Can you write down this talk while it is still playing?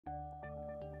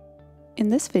In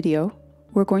this video,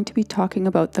 we're going to be talking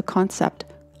about the concept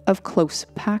of close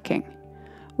packing.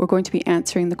 We're going to be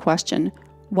answering the question,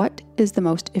 what is the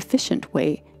most efficient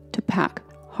way to pack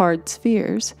hard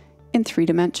spheres in 3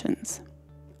 dimensions?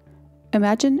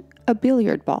 Imagine a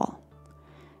billiard ball.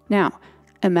 Now,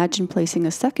 imagine placing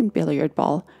a second billiard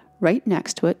ball right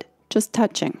next to it, just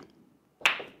touching.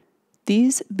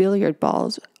 These billiard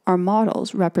balls are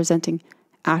models representing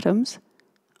atoms,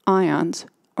 ions,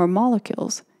 or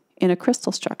molecules in a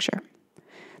crystal structure.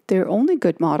 They're only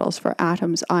good models for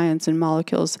atoms, ions, and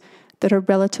molecules that are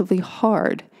relatively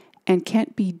hard and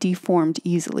can't be deformed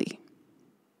easily.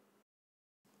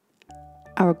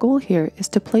 Our goal here is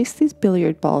to place these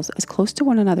billiard balls as close to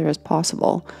one another as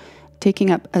possible, taking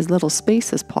up as little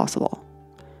space as possible.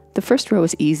 The first row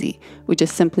is easy. We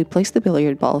just simply place the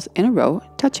billiard balls in a row,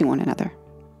 touching one another.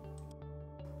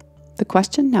 The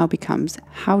question now becomes,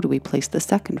 how do we place the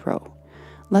second row?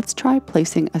 Let's try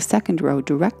placing a second row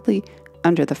directly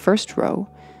under the first row,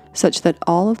 such that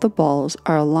all of the balls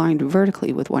are aligned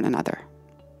vertically with one another.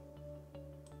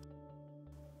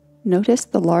 Notice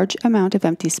the large amount of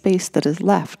empty space that is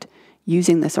left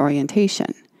using this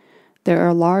orientation. There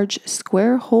are large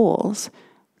square holes,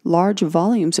 large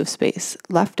volumes of space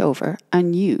left over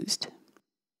unused.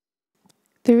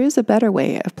 There is a better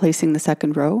way of placing the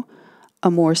second row, a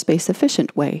more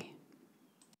space-efficient way.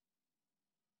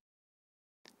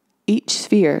 Each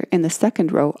sphere in the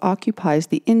second row occupies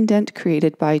the indent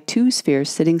created by 2 spheres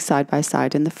sitting side by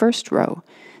side in the first row.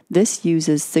 This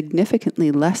uses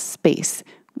significantly less space.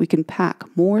 We can pack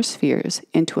more spheres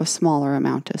into a smaller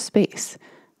amount of space.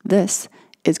 This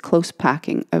is close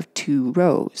packing of 2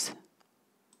 rows.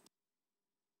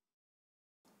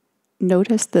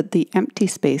 Notice that the empty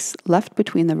space left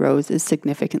between the rows is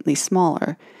significantly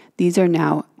smaller. These are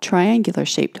now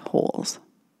triangular-shaped holes.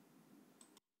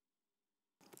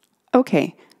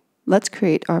 Okay, let's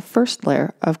create our first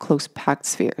layer of close packed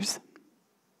spheres.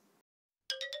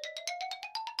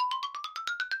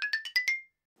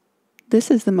 This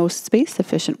is the most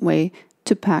space-efficient way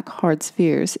to pack hard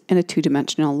spheres in a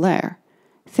 2-dimensional layer.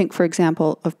 Think, for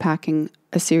example, of packing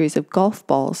a series of golf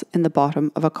balls in the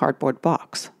bottom of a cardboard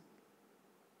box.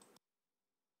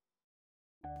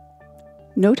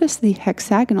 Notice the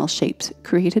hexagonal shapes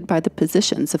created by the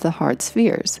positions of the hard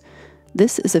spheres.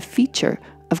 This is a feature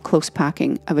of close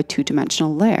packing of a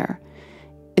 2-dimensional layer.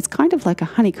 It's kind of like a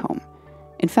honeycomb.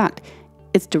 In fact,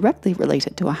 it's directly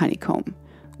related to a honeycomb.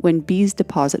 When bees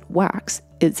deposit wax,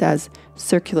 it's as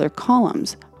circular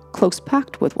columns close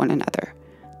packed with one another.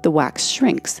 The wax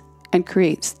shrinks and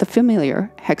creates the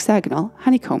familiar hexagonal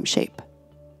honeycomb shape.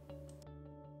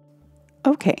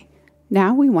 Okay,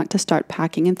 now we want to start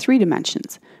packing in 3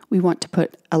 dimensions. We want to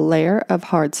put a layer of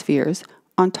hard spheres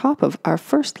on top of our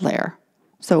first layer.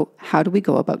 So how do we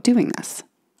go about doing this?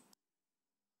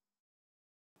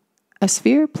 A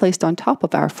sphere placed on top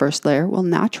of our first layer will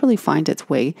naturally find its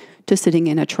way to sitting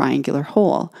in a triangular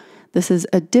hole. This is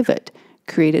a divot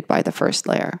created by the first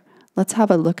layer. Let's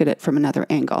have a look at it from another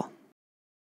angle.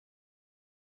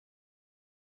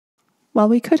 While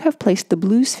we could have placed the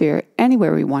blue sphere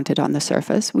anywhere we wanted on the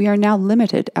surface, we are now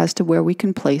limited as to where we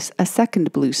can place a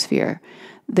second blue sphere.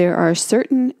 There are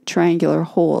certain triangular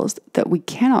holes that we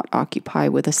cannot occupy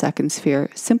with a second sphere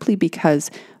simply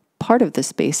because part of the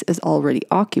space is already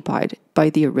occupied by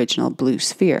the original blue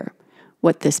sphere.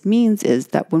 What this means is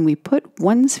that when we put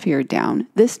one sphere down,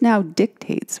 this now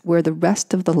dictates where the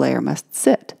rest of the layer must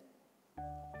sit.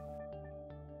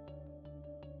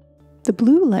 The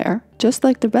blue layer, just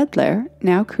like the red layer,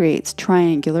 now creates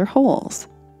triangular holes.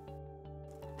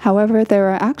 However, there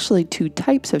are actually 2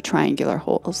 types of triangular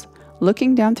holes.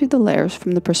 Looking down through the layers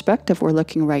from the perspective we're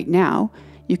looking right now,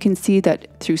 you can see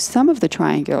that through some of the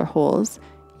triangular holes,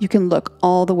 you can look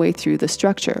all the way through the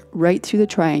structure, right through the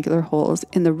triangular holes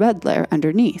in the red layer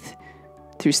underneath.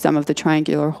 Through some of the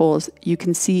triangular holes, you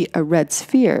can see a red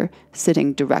sphere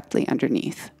sitting directly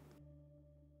underneath.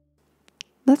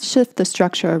 Let's shift the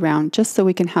structure around just so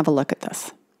we can have a look at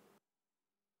this.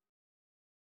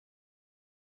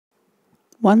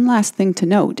 One last thing to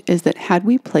note is that had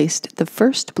we placed the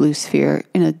first blue sphere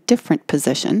in a different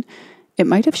position, it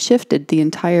might have shifted the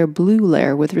entire blue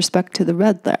layer with respect to the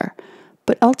red layer.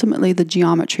 But ultimately the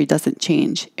geometry doesn't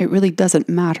change. It really doesn't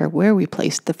matter where we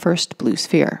placed the first blue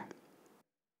sphere.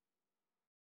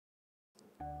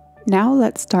 Now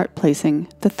let's start placing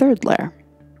the third layer.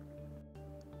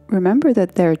 Remember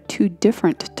that there are 2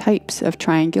 different types of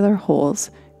triangular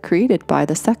holes created by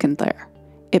the second layer.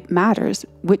 It matters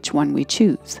which one we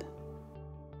choose.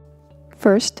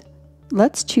 First,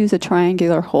 let's choose a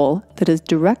triangular hole that is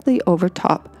directly over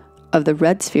top of the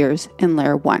red spheres in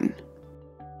layer 1.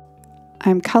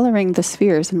 I'm coloring the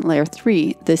spheres in layer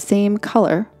 3 the same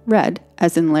color, red,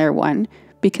 as in layer 1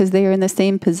 because they are in the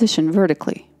same position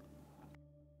vertically.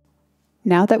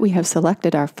 Now that we have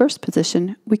selected our first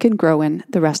position, we can grow in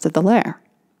the rest of the layer.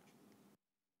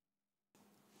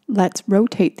 Let's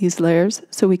rotate these layers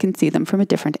so we can see them from a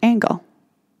different angle.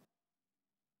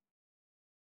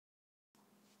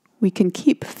 We can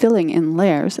keep filling in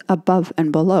layers above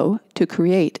and below to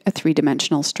create a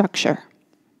three-dimensional structure.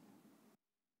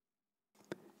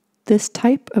 This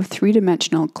type of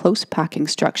three-dimensional close packing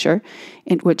structure,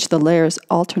 in which the layers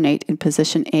alternate in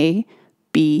position A,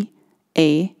 B,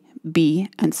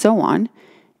 and so on,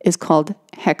 is called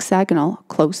hexagonal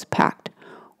close packed,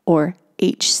 or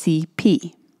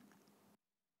HCP.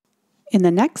 In the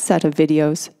next set of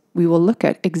videos, we will look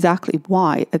at exactly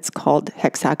why it's called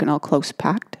hexagonal close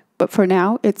packed, but for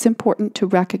now it's important to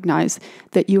recognize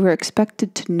that you are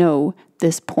expected to know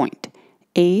this point.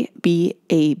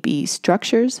 ABAB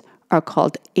structures are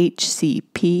called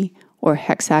HCP, or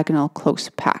hexagonal close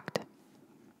packed.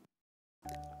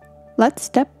 Let's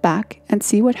step back and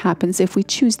see what happens if we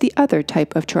choose the other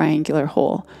type of triangular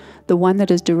hole, the one that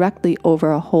is directly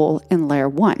over a hole in layer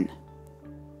 1.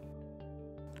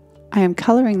 I am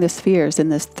coloring the spheres in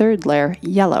this third layer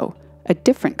yellow, a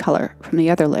different color from the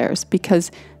other layers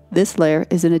because this layer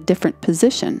is in a different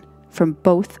position from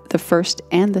both the first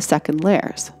and the second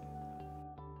layers.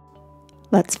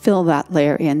 Let's fill that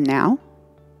layer in now,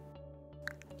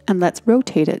 and let's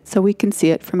rotate it so we can see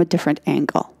it from a different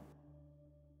angle.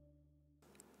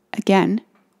 Again,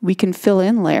 we can fill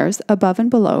in layers above and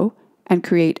below and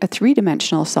create a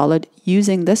three-dimensional solid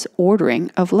using this ordering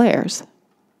of layers.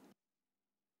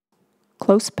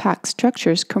 Close packed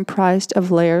structures comprised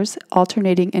of layers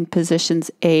alternating in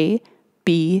positions A,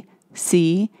 B,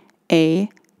 C, A,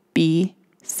 B,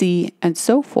 C, and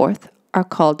so forth are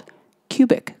called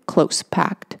cubic close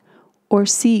packed, or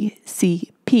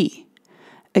CCP.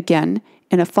 Again,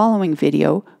 in a following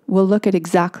video, we'll look at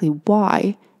exactly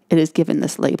why it is given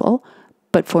this label,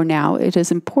 but for now it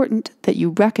is important that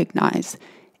you recognize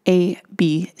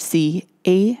ABC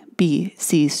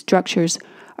structures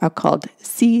are called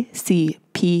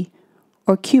CCP,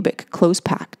 or cubic close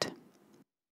packed.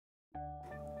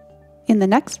 In the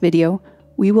next video,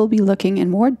 we will be looking in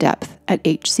more depth at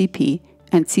HCP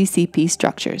and CCP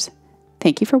structures.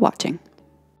 Thank you for watching.